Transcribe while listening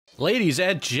Ladies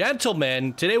and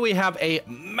gentlemen, today we have a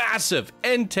massive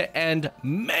end-to-end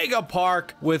mega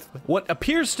park with what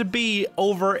appears to be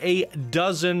over a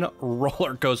dozen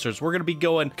roller coasters. We're going to be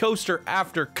going coaster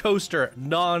after coaster,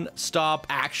 non-stop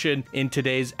action in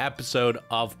today's episode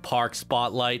of Park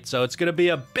Spotlight. So it's going to be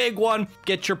a big one.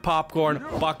 Get your popcorn,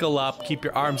 buckle up, keep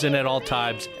your arms in at all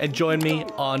times, and join me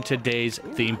on today's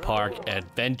theme park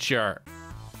adventure.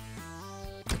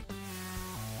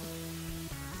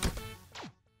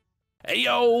 Hey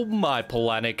yo, my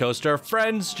Planet Coaster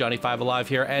friends, Johnny5 Alive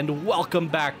here, and welcome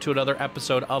back to another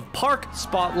episode of Park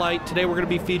Spotlight. Today we're going to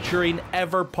be featuring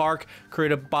Everpark,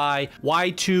 created by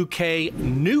Y2K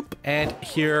Noop, and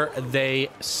here they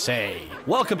say.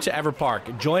 Welcome to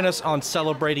Everpark. Join us on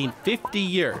celebrating 50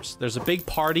 years. There's a big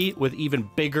party with even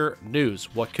bigger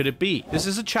news. What could it be? This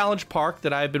is a challenge park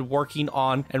that I've been working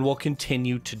on and will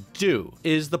continue to do.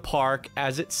 Is the park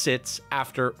as it sits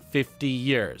after 50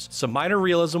 years. Some minor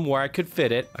realism where I could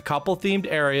fit it, a couple themed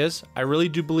areas. I really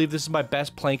do believe this is my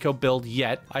best Planko build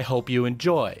yet. I hope you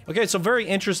enjoy. Okay, so very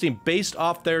interesting. Based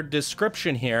off their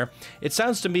description here, it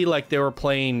sounds to me like they were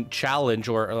playing challenge,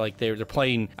 or like they're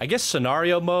playing, I guess,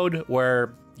 scenario mode,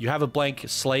 where you have a blank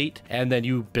slate and then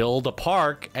you build a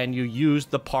park and you use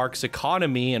the park's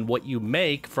economy and what you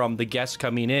make from the guests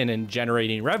coming in and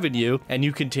generating revenue, and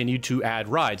you continue to add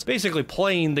rides. Basically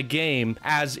playing the game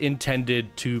as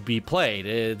intended to be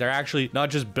played. They're actually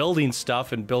not just building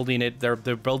stuff and building it, they're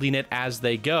building it as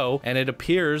they go, and it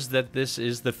appears that this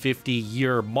is the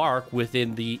 50-year mark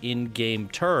within the in-game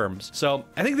terms. So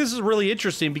I think this is really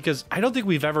interesting because I don't think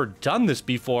we've ever done this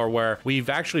before, where we've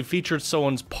actually featured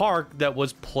someone's park that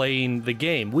was playing the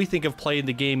game. We think of playing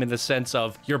the game in the sense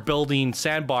of you're building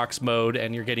sandbox mode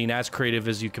and you're getting as creative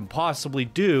as you can possibly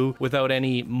do without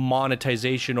any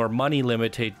monetization or money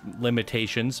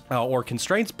limitations or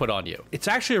constraints put on you. It's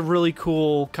actually a really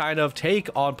cool kind of take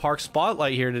on Park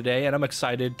Spotlight here today, and I'm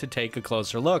excited to take a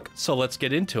closer look. So let's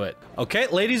get into it. Okay,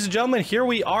 ladies and gentlemen, here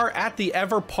we are at the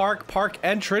Everpark park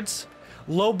entrance.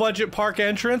 Low budget park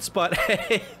entrance, but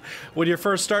hey, when you're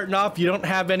first starting off, you don't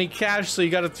have any cash, so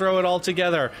you got to throw it all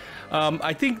together.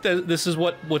 I think that this is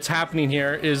what's happening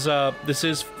here is this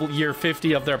is year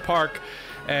 50 of their park.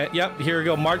 Yep, here we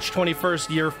go, March 21st,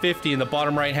 year 50 in the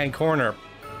bottom right hand corner.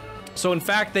 So in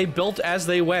fact, they built as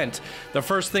they went. The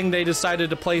first thing they decided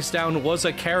to place down was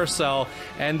a carousel,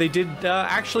 and they did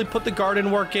actually put the garden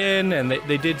work in, and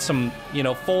they did some, you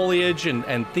know, foliage and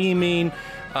theming.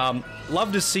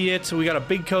 Love to see it. So we got a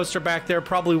big coaster back there,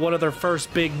 probably one of their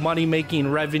first big money-making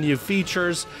revenue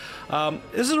features.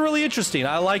 This is really interesting.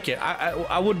 I like it.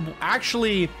 I would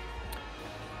actually...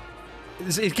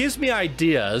 It gives me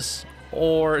ideas,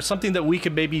 or something that we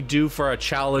could maybe do for a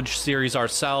challenge series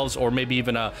ourselves, or maybe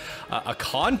even a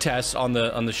contest on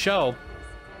the show.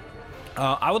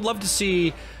 I would love to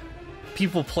see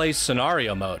people play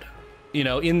scenario mode, you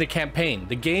know, in the campaign.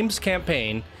 The game's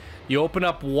campaign, you open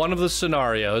up one of the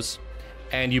scenarios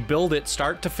and you build it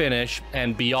start to finish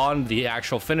and beyond the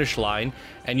actual finish line,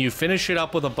 and you finish it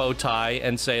up with a bow tie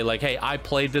and say like, hey, I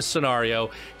played this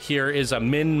scenario. Here is a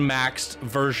min-maxed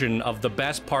version of the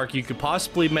best park you could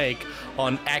possibly make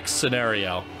on X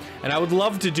scenario. And I would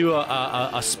love to do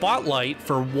a spotlight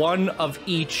for one of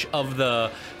each of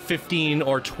the 15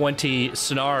 or 20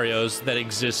 scenarios that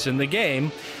exist in the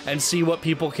game, and see what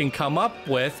people can come up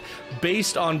with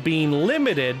based on being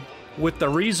limited with the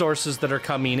resources that are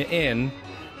coming in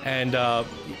and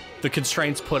the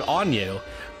constraints put on you.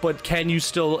 But can you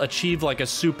still achieve like a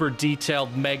super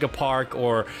detailed mega park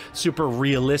or super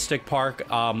realistic park?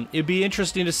 It'd be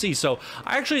interesting to see. So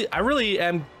I really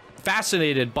am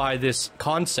fascinated by this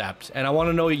concept, and I want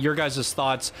to know your guys'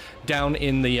 thoughts down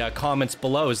in the comments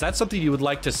below. Is that something you would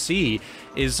like to see?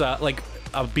 Is like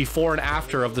a before and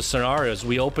after of the scenarios?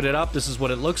 We open it up, this is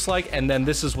what it looks like, and then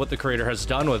this is what the creator has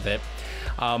done with it.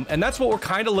 And that's what we're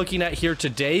kind of looking at here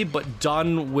today, but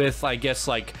done with, I guess,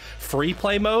 like free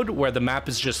play mode, where the map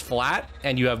is just flat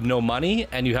and you have no money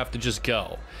and you have to just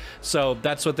go. So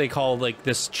that's what they call like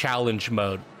this challenge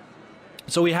mode.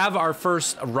 So we have our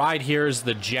first ride here is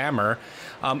the Jammer.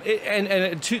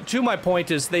 To my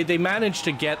point is they managed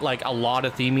to get like a lot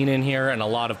of theming in here and a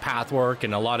lot of path work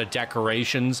and a lot of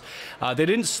decorations. They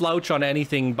didn't slouch on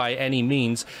anything by any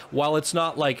means. While it's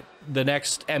not like the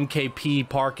next MKP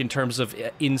park in terms of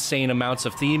insane amounts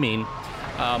of theming,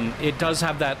 it does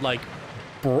have that like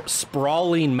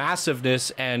sprawling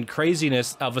massiveness and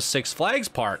craziness of a Six Flags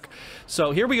park. So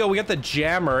here we go, we got the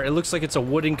Jammer. It looks like it's a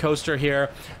wooden coaster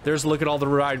here. There's a look at all the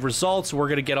ride results. We're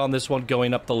gonna get on this one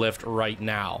going up the lift right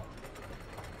now.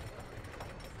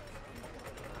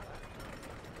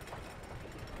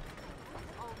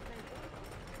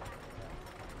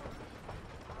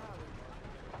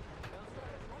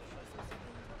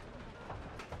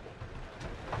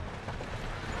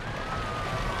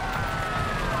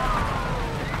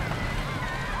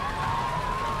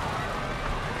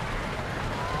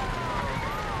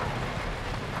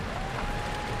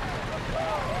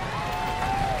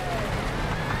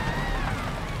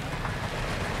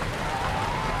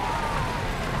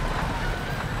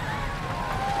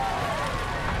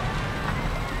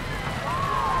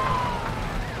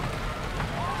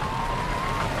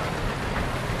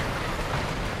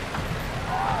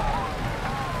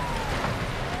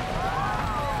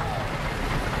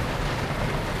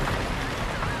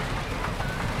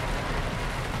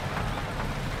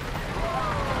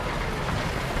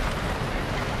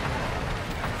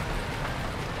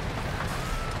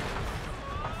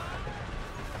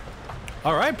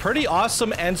 All right, pretty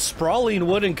awesome and sprawling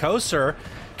wooden coaster.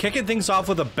 Kicking things off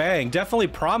with a bang. Definitely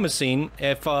promising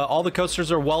if all the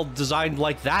coasters are well designed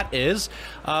like that is.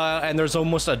 And there's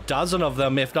almost a dozen of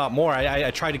them, if not more. I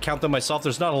tried to count them myself.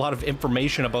 There's not a lot of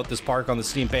information about this park on the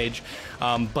Steam page.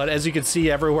 But as you can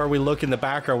see, everywhere we look in the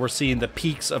background, we're seeing the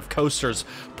peaks of coasters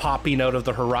popping out of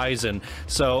the horizon.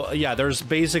 So yeah, there's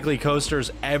basically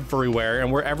coasters everywhere.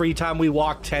 And every time we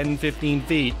walk 10, 15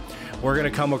 feet, we're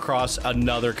going to come across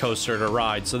another coaster to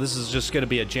ride. So this is just going to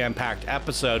be a jam-packed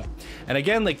episode. And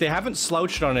again, like, they haven't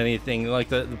slouched on anything. Like,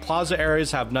 the plaza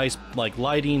areas have nice, like,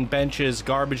 lighting, benches,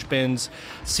 garbage bins,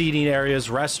 seating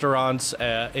areas, restaurants.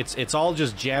 It's all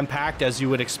just jam-packed as you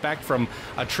would expect from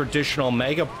a traditional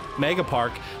mega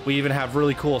park. We even have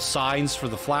really cool signs for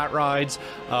the flat rides.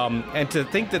 And to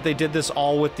think that they did this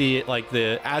all with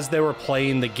as they were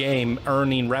playing the game,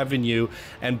 earning revenue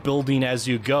and building as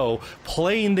you go,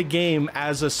 playing the game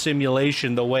as a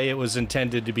simulation the way it was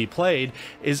intended to be played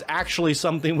is actually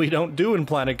something we don't do in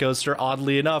Planet Coaster,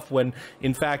 oddly enough, when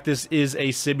in fact this is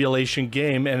a simulation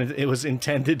game and it was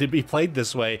intended to be played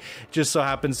this way. Just so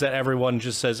happens that everyone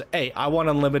just says, hey, I want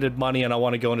unlimited money and I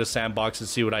want to go into Sandbox and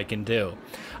see what I can do.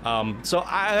 So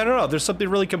I don't know, there's something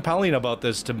really compelling about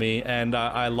this to me, and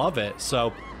I love it.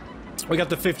 So we got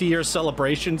the 50-year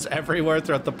celebrations everywhere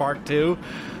throughout the park too.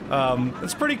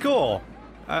 It's pretty cool.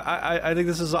 I think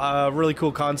this is a really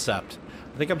cool concept.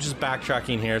 I think I'm just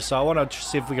backtracking here, so I want to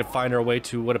see if we can find our way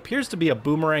to what appears to be a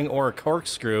boomerang or a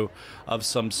corkscrew of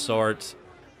some sort.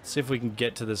 Let's see if we can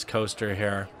get to this coaster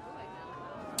here.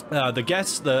 The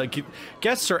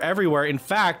guests are everywhere. In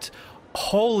fact,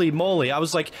 holy moly, I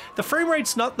was like, the frame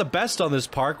rate's not the best on this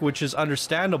park, which is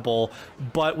understandable,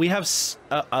 but we have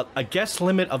a guest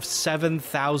limit of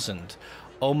 7,000.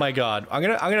 Oh my god. I'm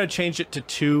gonna change it to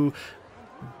 2.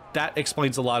 That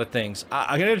explains a lot of things.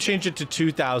 I'm going to change it to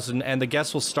 2,000 and the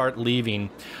guests will start leaving.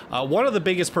 One of the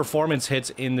biggest performance hits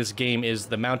in this game is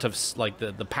the amount of like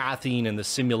the pathing and the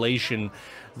simulation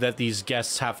that these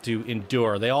guests have to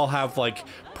endure. They all have like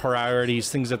priorities,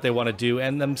 things that they want to do,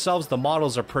 and themselves the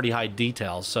models are pretty high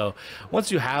detail. So once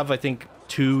you have, I think,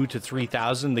 2,000 to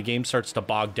 3,000, the game starts to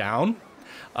bog down.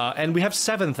 And we have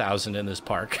 7,000 in this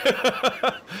park.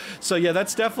 So yeah,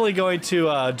 that's definitely going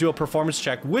to do a performance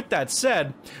check. With that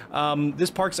said, this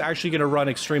park's actually going to run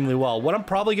extremely well. What I'm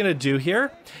probably going to do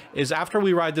here is after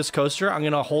we ride this coaster, I'm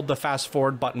going to hold the fast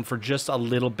forward button for just a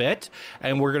little bit,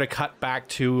 and we're going to cut back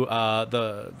to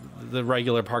the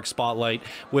regular park spotlight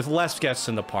with less guests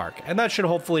in the park. And that should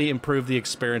hopefully improve the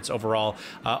experience overall.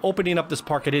 Opening up this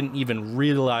park, I didn't even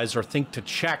realize or think to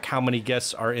check how many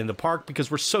guests are in the park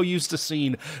because we're so used to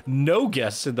seeing no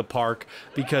guests in the park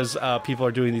because people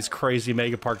are doing these crazy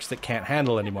mega parks that can't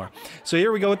handle anymore. So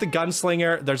here we go with the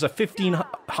Gunslinger. There's a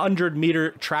 1,500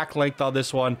 meter track length on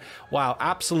this one. Wow,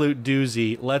 absolute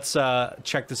doozy. Let's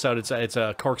check this out. It's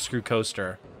a corkscrew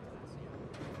coaster.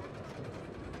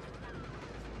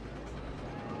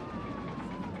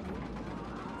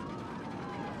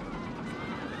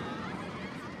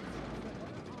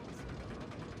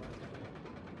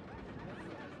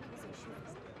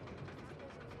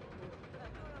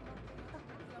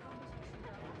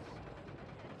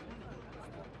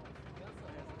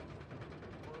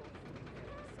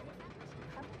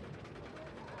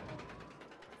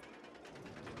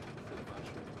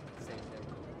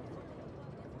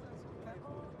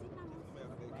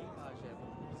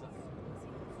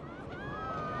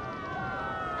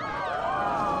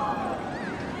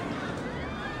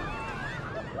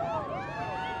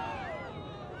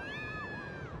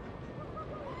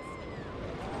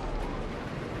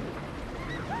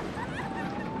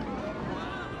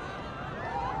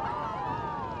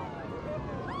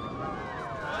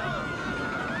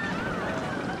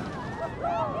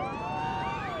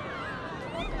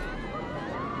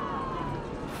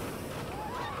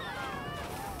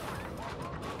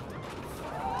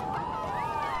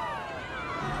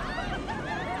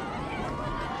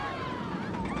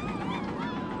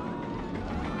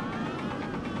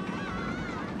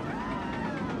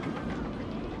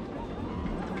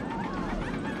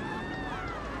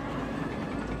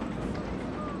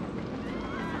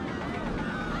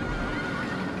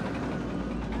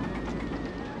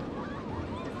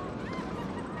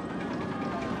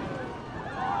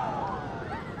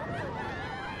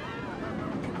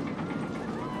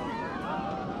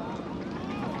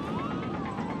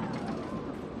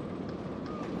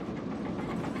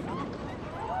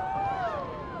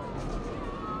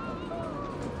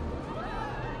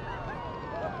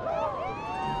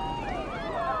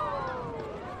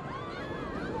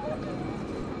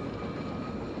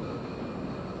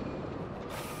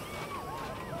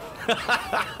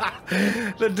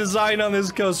 The design on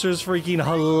this coaster is freaking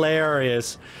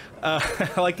hilarious. I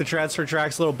like the transfer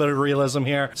tracks, a little bit of realism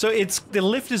here. So the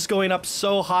lift is going up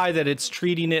so high that it's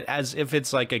treating it as if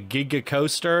it's like a giga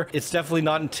coaster. It's definitely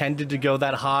not intended to go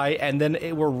that high. And then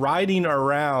we're riding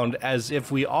around as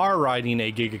if we are riding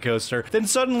a giga coaster. Then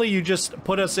suddenly you just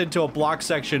put us into a block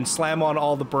section, slam on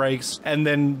all the brakes, and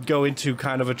then go into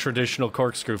kind of a traditional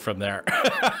corkscrew from there.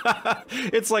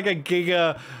 It's like a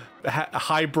giga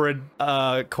hybrid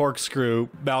corkscrew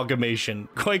amalgamation.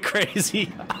 Quite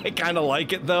crazy. I kind of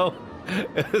like it though.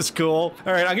 It's cool.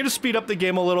 All right, I'm gonna speed up the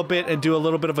game a little bit and do a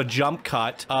little bit of a jump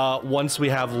cut once we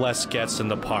have less guests in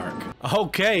the park.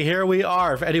 Okay, here we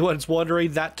are. If anyone's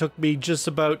wondering, that took me just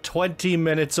about 20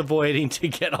 minutes of waiting to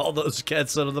get all those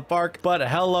guests out of the park. But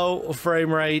hello,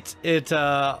 frame rate. It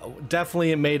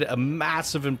definitely made a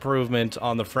massive improvement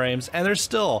on the frames, and there's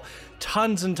still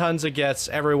tons and tons of guests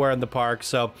everywhere in the park.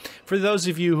 So for those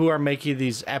of you who are making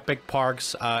these epic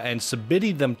parks and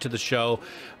submitting them to the show,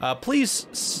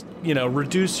 please, you know,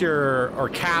 reduce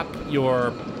or cap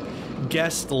your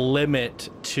guest limit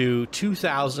to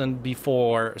 2,000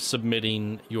 before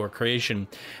submitting your creation.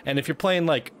 And if you're playing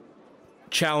like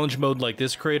challenge mode like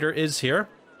this creator is here,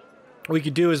 what we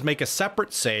could do is make a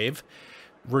separate save,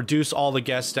 reduce all the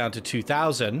guests down to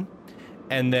 2,000,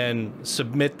 and then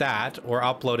submit that, or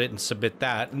upload it and submit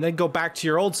that, and then go back to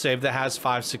your old save that has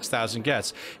 5,000-6,000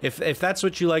 guests. If that's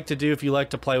what you like to do, if you like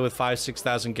to play with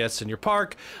 5,000-6,000 guests in your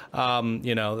park,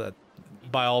 you know,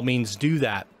 by all means do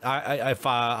that. If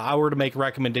I were to make a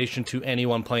recommendation to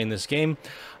anyone playing this game,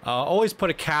 always put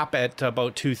a cap at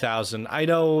about 2,000. I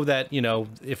know that, you know,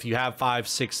 if you have 5,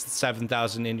 6,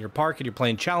 7,000 in your park and you're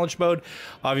playing challenge mode,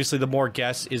 obviously the more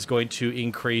guests is going to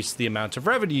increase the amount of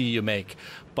revenue you make.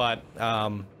 But,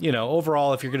 you know,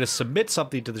 overall, if you're going to submit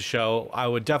something to the show, I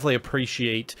would definitely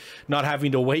appreciate not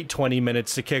having to wait 20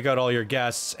 minutes to kick out all your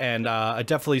guests, and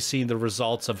definitely seeing the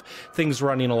results of things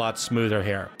running a lot smoother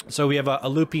here. So we have a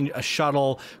looping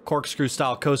shuttle corkscrew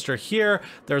style coaster here.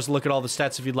 There's a look at all the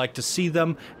stats if you'd like to see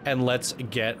them, and let's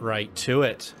get right to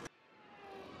it.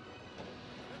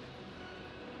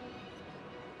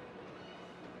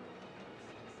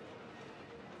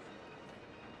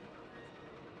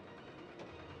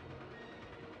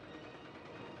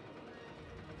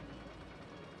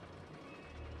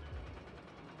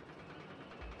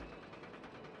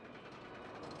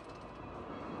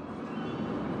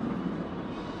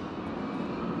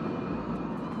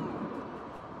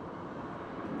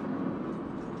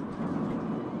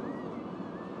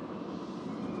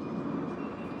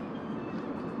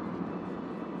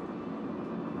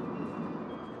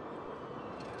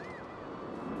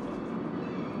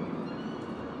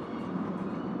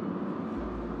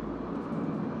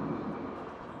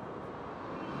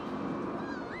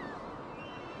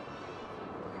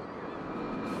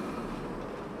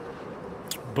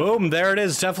 Boom, there it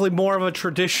is. Definitely more of a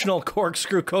traditional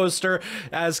corkscrew coaster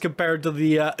as compared to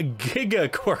the giga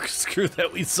corkscrew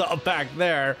that we saw back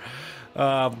there.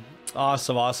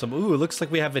 Awesome, awesome. Ooh, it looks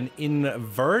like we have an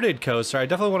inverted coaster. I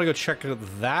definitely want to go check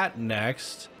that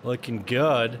next. Looking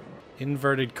good.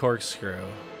 Inverted corkscrew.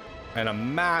 And a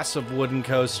massive wooden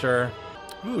coaster.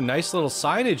 Ooh, nice little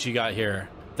signage you got here.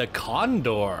 The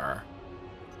Condor.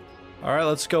 All right,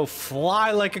 let's go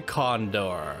fly like a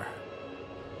condor.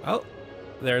 Oh.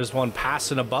 There's one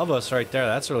passing above us right there.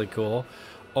 That's really cool.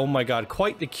 Oh my god,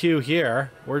 quite the queue here.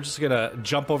 We're just gonna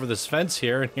jump over this fence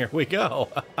here, and here we go.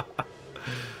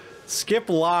 Skip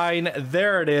line,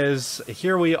 there it is.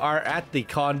 Here we are at the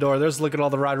Condor. There's a look at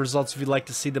all the ride results if you'd like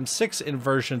to see them. 6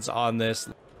 inversions on this.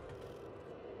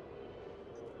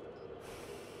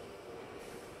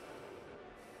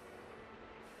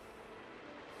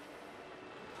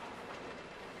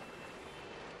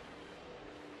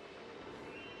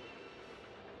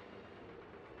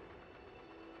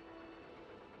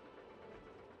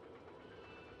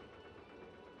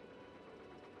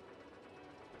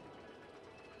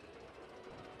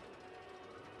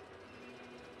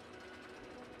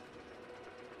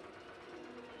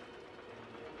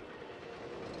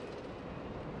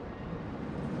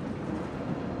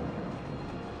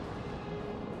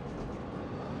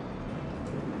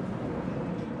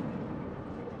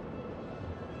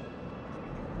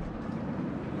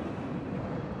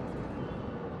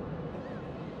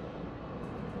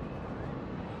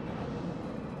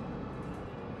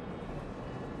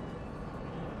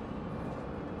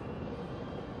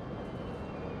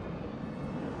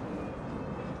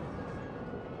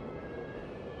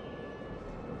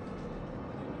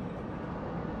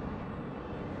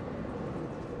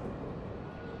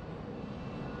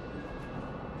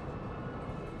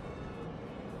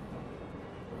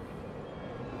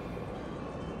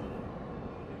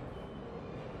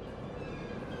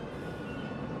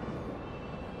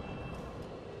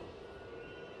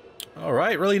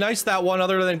 right, really nice that one,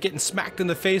 other than getting smacked in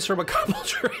the face from a couple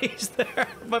trees there,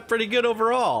 but pretty good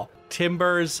overall.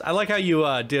 Timbers, I like how you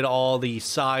did all the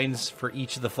signs for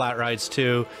each of the flat rides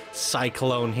too.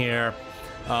 Cyclone here,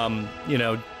 you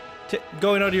know,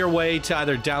 going out of your way to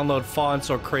either download fonts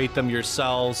or create them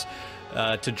yourselves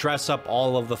to dress up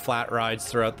all of the flat rides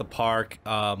throughout the park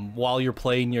while you're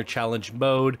playing your challenge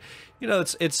mode. You know,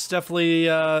 it's definitely,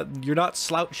 you're not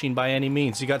slouching by any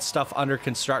means. You got stuff under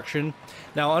construction.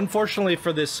 Now, unfortunately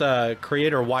for this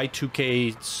creator,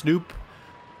 Y2K Snoop,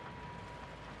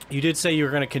 you did say you were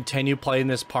going to continue playing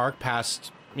this park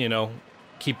past, you know,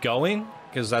 keep going,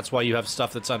 because that's why you have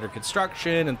stuff that's under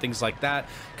construction and things like that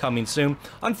coming soon.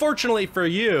 Unfortunately for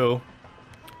you,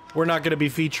 we're not going to be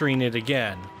featuring it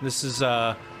again. This is,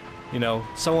 you know,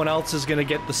 someone else is going to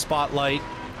get the spotlight.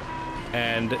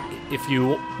 And if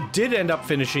you did end up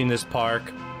finishing this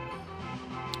park,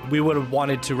 we would have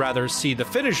wanted to rather see the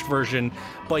finished version,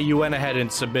 but you went ahead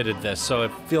and submitted this. So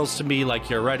it feels to me like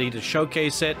you're ready to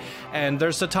showcase it. And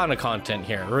there's a ton of content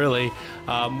here, really.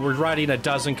 We're riding a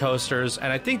dozen coasters.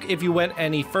 And I think if you went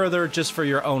any further just for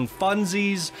your own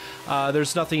funsies,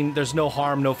 there's no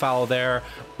harm, no foul there.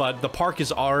 But the park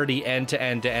is already end to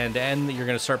end to end to end. You're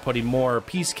going to start putting more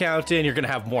piece count in. You're going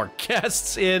to have more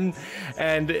guests in.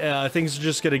 And things are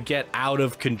just going to get out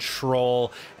of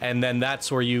control. And then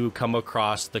that's where you come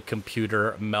across the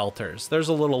computer melters. There's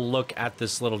a little look at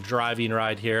this little driving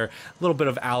ride here. A little bit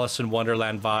of Alice in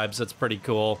Wonderland vibes. That's pretty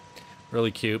cool.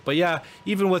 Really cute. But yeah,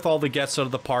 even with all the guests out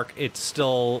of the park, it's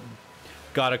still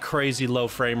got a crazy low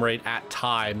frame rate at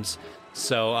times.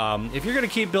 So if you're going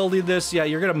to keep building this, yeah,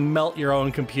 you're going to melt your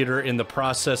own computer in the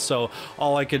process. So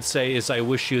all I could say is I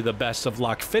wish you the best of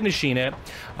luck finishing it.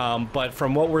 But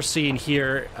from what we're seeing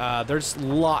here, there's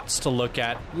lots to look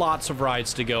at, lots of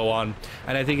rides to go on.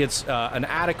 And I think it's an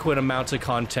adequate amount of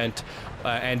content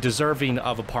and deserving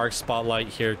of a park spotlight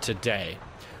here today.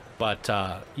 But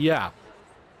yeah.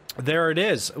 There it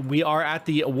is. We are at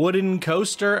the wooden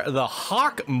coaster, the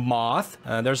Hawk Moth.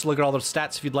 There's a look at all the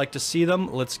stats if you'd like to see them.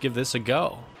 Let's give this a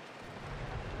go.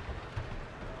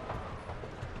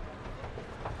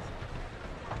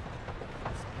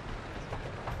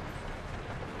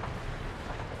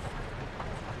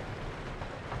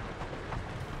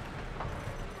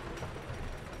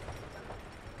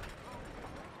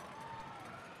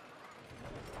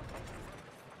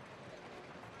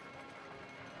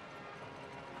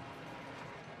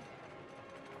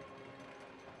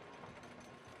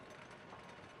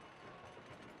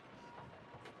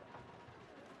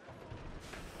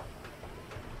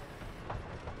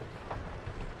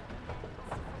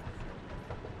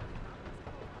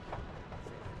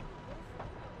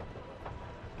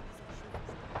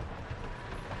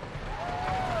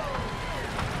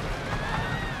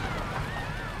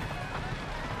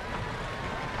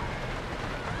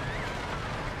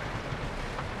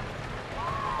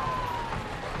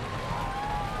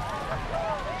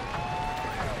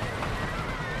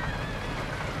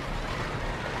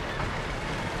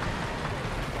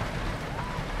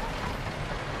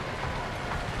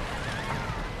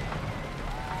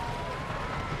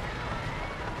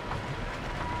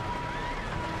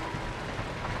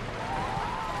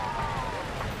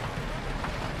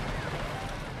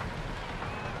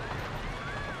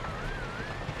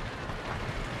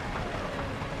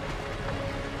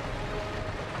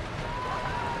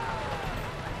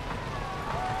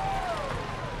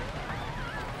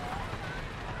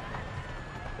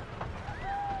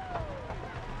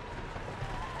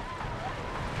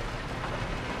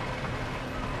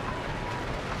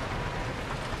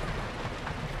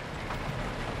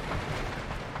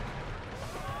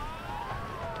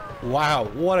 Wow,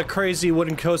 what a crazy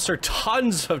wooden coaster.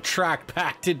 Tons of track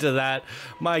packed into that.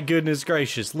 My goodness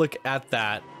gracious, look at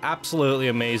that. Absolutely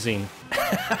amazing.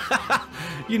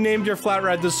 You named your flat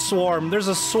ride the Swarm. There's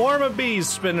a swarm of bees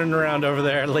spinning around over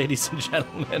there, ladies and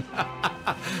gentlemen.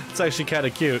 It's actually kind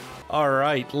of cute. All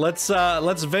right, let's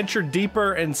venture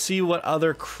deeper and see what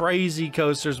other crazy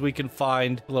coasters we can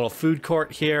find. A little food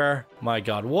court here. My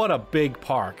God, what a big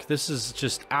park. This is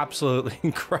just absolutely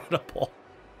incredible.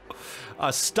 A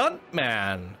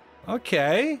Stuntman.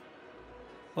 Okay.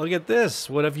 Look at this.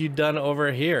 What have you done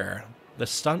over here? The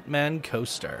Stuntman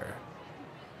Coaster.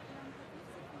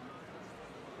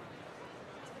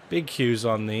 Big queues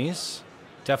on these.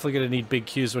 Definitely going to need big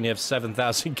queues when you have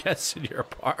 7,000 guests in your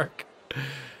park.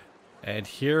 And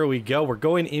here we go. We're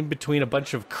going in between a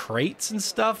bunch of crates and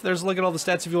stuff. There's a look at all the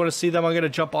stats if you want to see them. I'm going to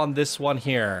jump on this one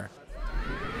here.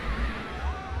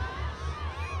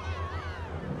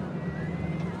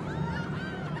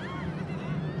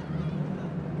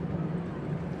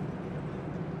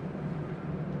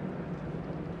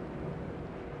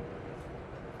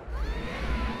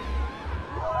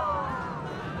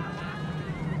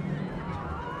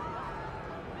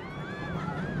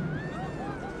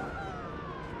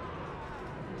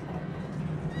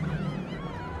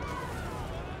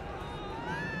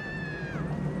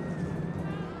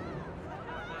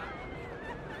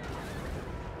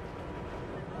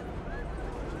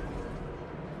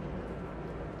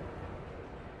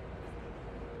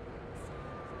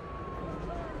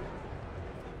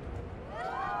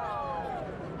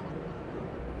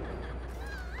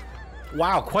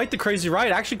 Wow, quite the crazy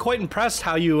ride. Actually quite impressed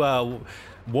how you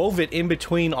wove it in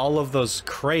between all of those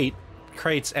crates.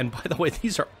 And by the way,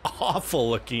 these are awful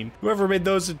looking. Whoever made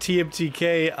those at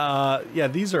TMTK, yeah,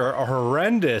 these are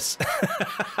horrendous.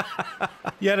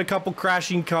 You had a couple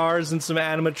crashing cars and some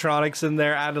animatronics in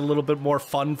there, added a little bit more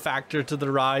fun factor to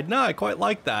the ride. No, I quite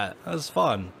like that. That was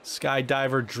fun.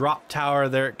 Skydiver drop tower,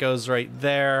 there it goes right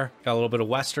there. Got a little bit of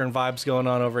Western vibes going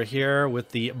on over here with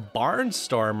the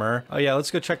Barnstormer. Oh yeah,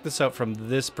 let's go check this out from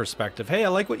this perspective. Hey, I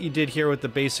like what you did here with the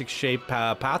basic shape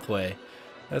pathway.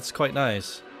 That's quite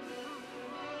nice.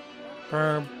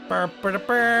 Little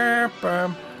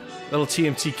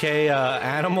TMTK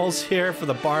animals here for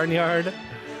the barnyard.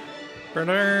 Give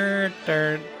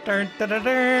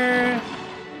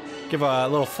a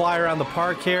little fly around the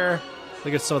park here.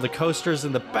 Look at some of the coasters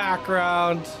in the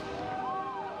background.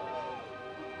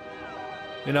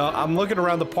 You know, I'm looking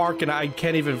around the park and I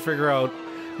can't even figure out,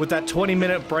 with that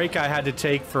 20-minute break I had to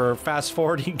take for fast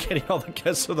forwarding getting all the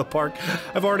guests to the park,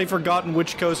 I've already forgotten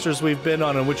which coasters we've been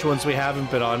on and which ones we haven't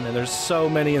been on, and there's so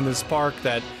many in this park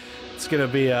that it's gonna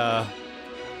be I'm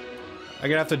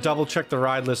gonna have to double check the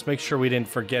ride list, make sure we didn't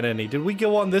forget any. Did we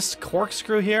go on this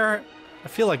corkscrew here? I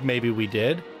feel like maybe we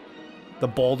did. The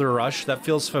Boulder Rush, that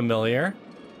feels familiar.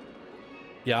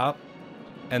 Yeah.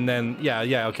 And then,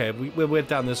 yeah, okay, we went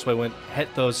down this way,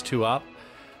 hit those two up.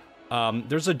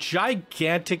 There's a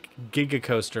gigantic Giga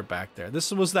Coaster back there.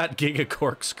 This was that Giga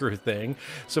Corkscrew thing.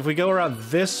 So if we go around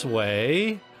this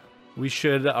way, we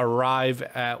should arrive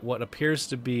at what appears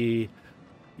to be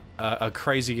a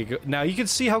crazy Giga. Now you can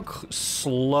see how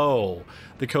slow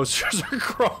the coasters are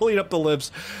crawling up the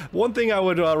lifts. One thing I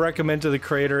would recommend to the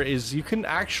creator is you can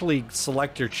actually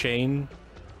select your chain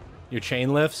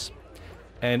lifts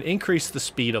and increase the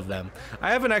speed of them.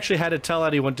 I haven't actually had to tell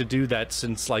anyone to do that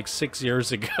since like 6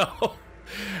 years ago.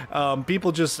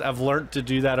 People just have learned to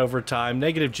do that over time.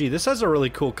 Negative G, this has a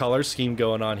really cool color scheme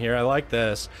going on here. I like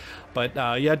this. But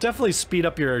yeah, definitely speed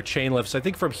up your chain lifts. I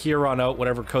think from here on out,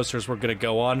 whatever coasters we're gonna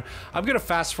go on, I'm gonna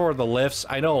fast forward the lifts.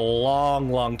 I know a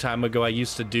long time ago I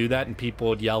used to do that and people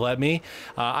would yell at me.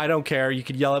 I don't care, you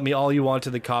could yell at me all you want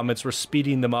in the comments. We're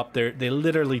speeding them up. They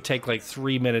literally take like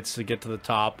 3 minutes to get to the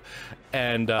top.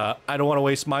 And I don't want to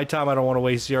waste my time, I don't want to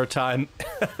waste your time.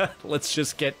 Let's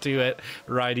just get to it,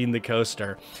 riding the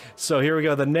coaster. So here we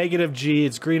go, the negative G,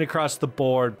 it's green across the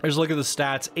board. Here's a look at the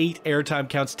stats, 8 airtime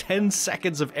counts, 10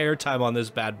 seconds of airtime on this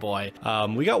bad boy.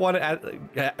 We got one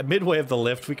at midway of the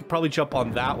lift, we could probably jump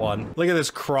on that one. Look at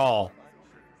this crawl.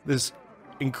 This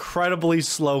incredibly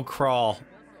slow crawl.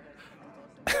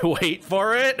 Wait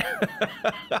for it.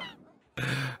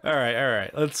 All right,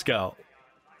 let's go.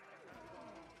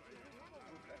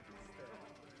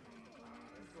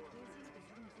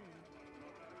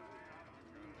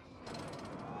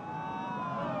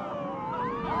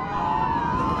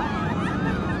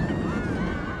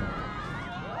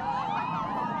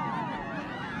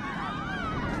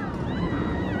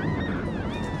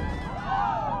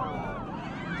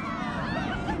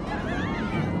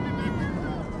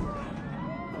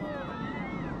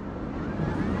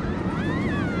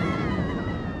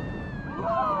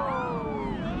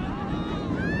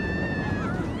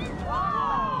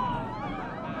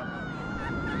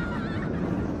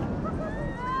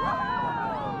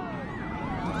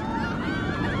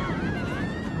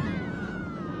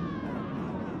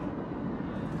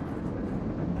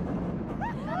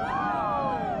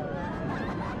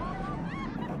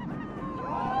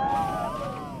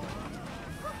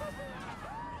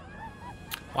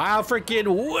 Wow,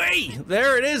 freaking way!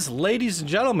 There it is, ladies and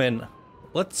gentlemen.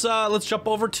 Let's jump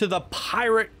over to the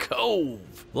Pirate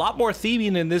Cove. A lot more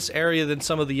theming in this area than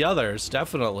some of the others,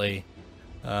 definitely.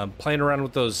 Playing around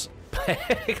with those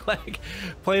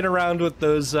playing around with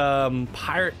those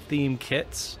pirate theme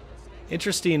kits.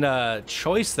 Interesting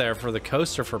choice there for the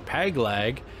coaster for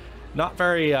PegLeg. Not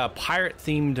very pirate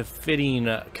themed fitting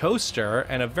coaster,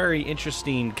 and a very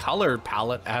interesting color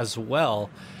palette as well.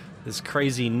 This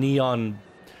crazy neon,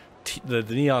 the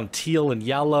neon teal and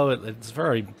yellow. It's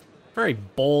very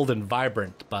bold and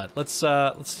vibrant. But let's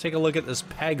take a look at this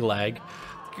PegLeg.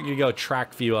 We're gonna go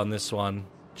track view on this one.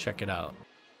 Check it out.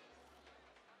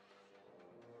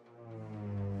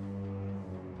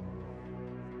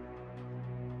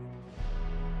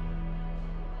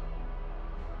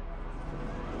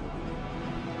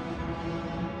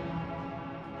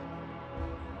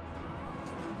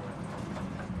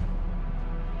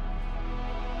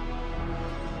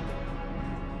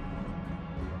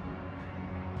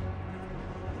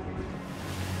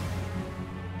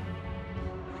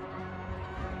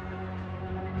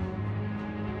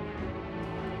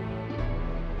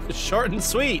 Short and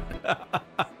sweet.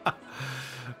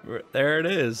 There it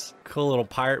is. Cool little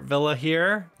pirate villa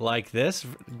here, like this.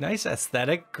 Nice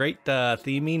aesthetic, great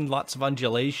theming, lots of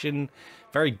undulation,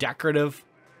 very decorative.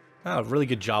 Oh, really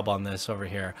good job on this over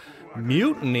here.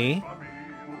 Mutiny.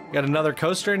 Got another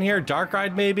coaster in here, dark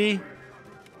ride maybe.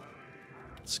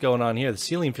 What's going on here? The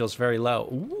ceiling feels very low.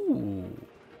 Ooh.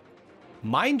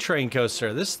 Mine Train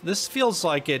Coaster. This feels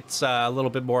like it's a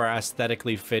little bit more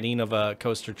aesthetically fitting of a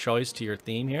coaster choice to your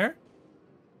theme here.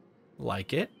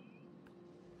 Like it.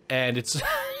 And it's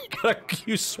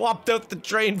you swapped out the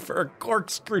train for a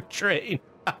corkscrew train.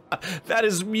 That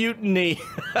is mutiny.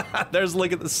 There's a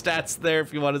look at the stats there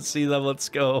if you want to see them. Let's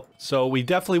go. So we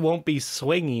definitely won't be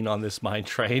swinging on this mine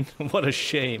train. What a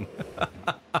shame.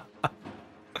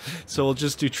 So we'll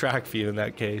just do track view in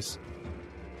that case.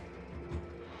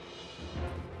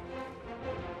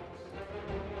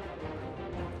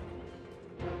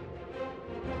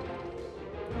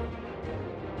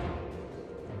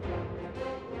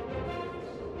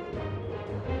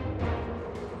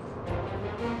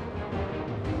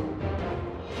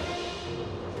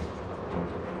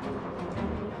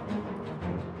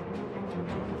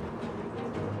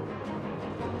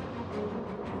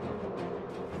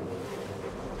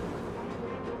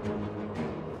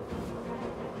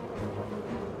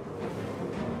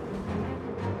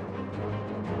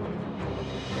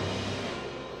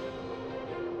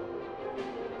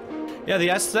 Yeah, the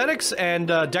aesthetics and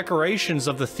decorations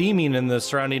of the theming in the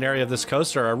surrounding area of this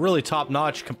coaster are really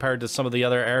top-notch compared to some of the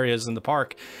other areas in the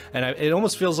park. And it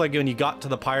almost feels like when you got to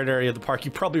the pirate area of the park,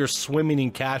 you probably were swimming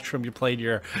in cash from you played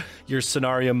your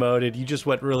scenario mode, and you just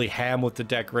went really ham with the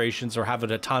decorations or having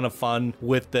a ton of fun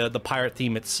with the pirate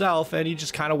theme itself, and you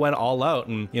just kind of went all out.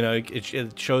 And you know,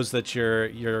 it shows that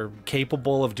you're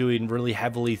capable of doing really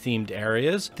heavily themed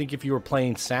areas. I think if you were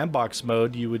playing sandbox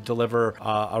mode, you would deliver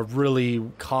a really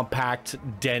compact,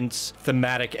 dense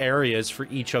thematic areas for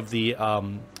each of the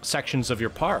sections of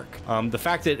your park. The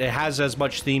fact that it has as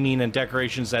much theming and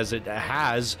decorations as it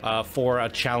has for a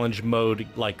challenge mode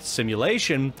like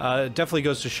simulation definitely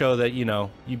goes to show that, you know,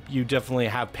 you definitely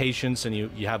have patience and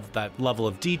you have that level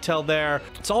of detail there.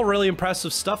 It's all really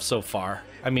impressive stuff so far.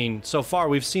 I mean, so far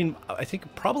we've seen, I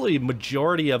think, probably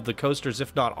majority of the coasters,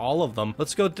 if not all of them.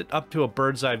 Let's go up to a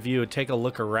bird's eye view and take a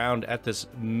look around at this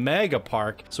mega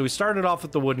park. So we started off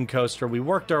with the wooden coaster. We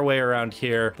worked our way around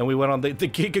here. Then we went on the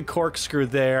Giga Corkscrew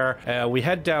there. We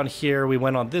head down here. We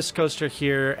went on this coaster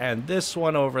here and this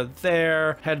one over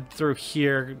there. Head through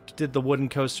here. Did the wooden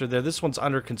coaster there. This one's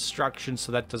under construction,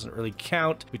 so that doesn't really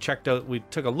count. We checked out, we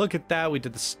took a look at that. We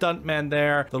did the Stuntman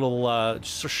there. The little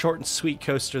short and sweet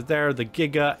coaster there. The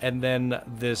Giga, and then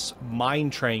this Mine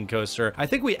Train Coaster. I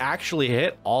think we actually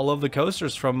hit all of the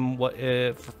coasters from what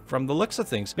from the looks of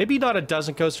things. Maybe not a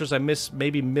dozen coasters. I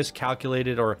maybe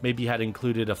miscalculated, or maybe had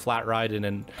included a flat ride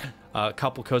and a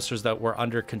couple coasters that were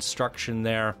under construction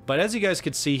there. But as you guys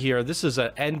can see here, this is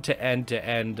an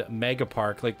end-to-end mega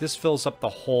park. Like, this fills up the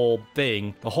whole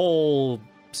thing, the whole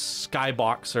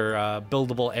skybox or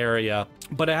buildable area,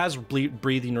 but it has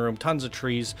breathing room, tons of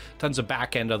trees, tons of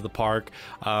back end of the park.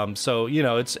 So, you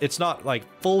know, it's not like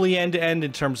fully end to end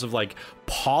in terms of like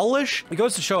polish. It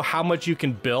goes to show how much you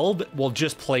can build while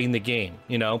just playing the game,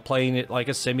 you know, playing it like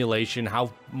a simulation,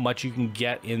 how much you can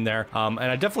get in there. And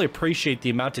I definitely appreciate the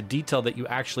amount of detail that you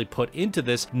actually put into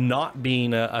this, not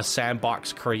being a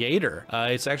sandbox creator.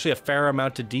 It's actually a fair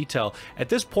amount of detail. At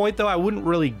this point though, I wouldn't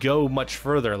really go much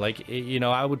further. Like, you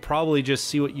know, I would probably just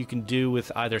see what you can do with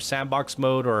either sandbox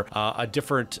mode or a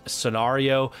different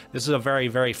scenario. This is a very,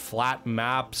 very flat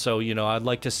map. So, you know, I'd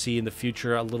like to see in the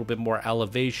future a little bit more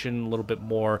elevation, a little bit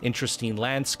more interesting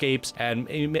landscapes, and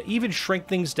even shrink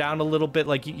things down a little bit.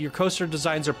 Like, your coaster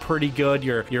designs are pretty good.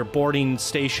 Your boarding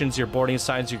stations, your boarding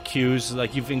signs, your queues,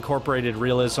 like, you've incorporated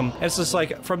realism. And it's just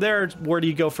like, from there, where do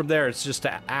you go from there? It's just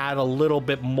to add a little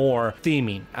bit more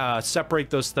theming, separate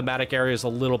those thematic areas a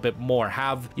little bit more,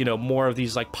 have, you know, more of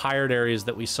these like pirate areas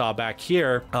that we saw back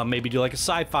here. Maybe do like a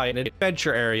sci-fi and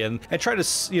adventure area, and try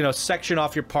to, you know, section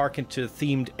off your park into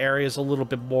themed areas a little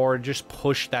bit more, and just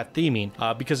push that theming,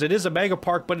 because it is a mega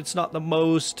park, but it's not the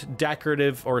most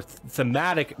decorative or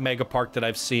thematic mega park that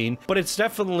I've seen. But it's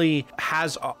definitely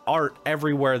has art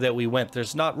everywhere that we went.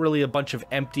 There's not really a bunch of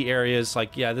empty areas.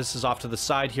 Like, yeah, this is off to the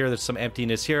side here, there's some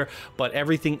emptiness here, but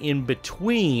everything in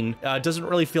between doesn't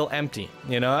really feel empty,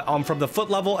 you know. From the foot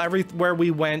level, everywhere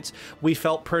we went, we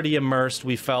felt pretty immersed.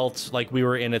 We felt like we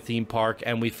were in a theme park,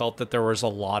 and we felt that there was a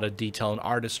lot of detail and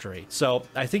artistry. So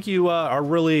I think you are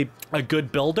really a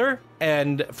good builder.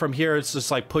 and from here it's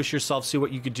just like push yourself, see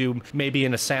what you could do maybe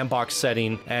in a sandbox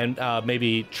setting, and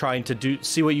maybe trying to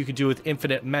see what you could do with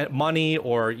infinite money,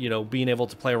 or, you know, being able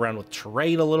to play around with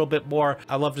terrain a little bit more.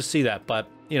 I love to see that. But,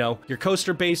 you know, your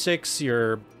coaster basics,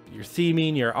 your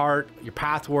theming, your art, your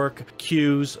path work,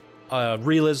 cues,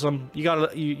 realism, you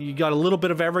got a little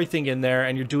bit of everything in there,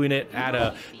 and you're doing it at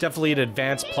a definitely an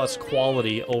advanced plus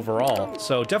quality overall.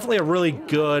 So definitely a really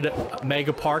good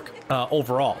mega park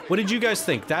overall. What did you guys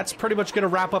think? That's pretty much going to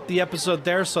wrap up the episode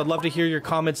there, so I'd love to hear your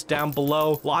comments down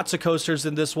below. Lots of coasters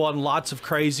in this one, lots of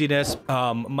craziness.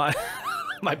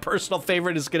 My personal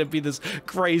favorite is going to be this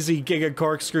crazy Giga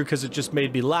Corkscrew because it just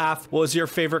made me laugh. What was your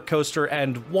favorite coaster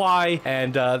and why?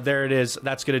 And there it is.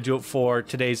 That's going to do it for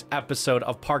today's episode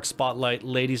of Park Spotlight.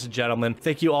 Ladies and gentlemen,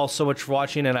 thank you all so much for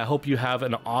watching, and I hope you have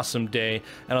an awesome day,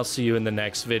 and I'll see you in the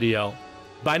next video.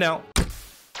 Bye now.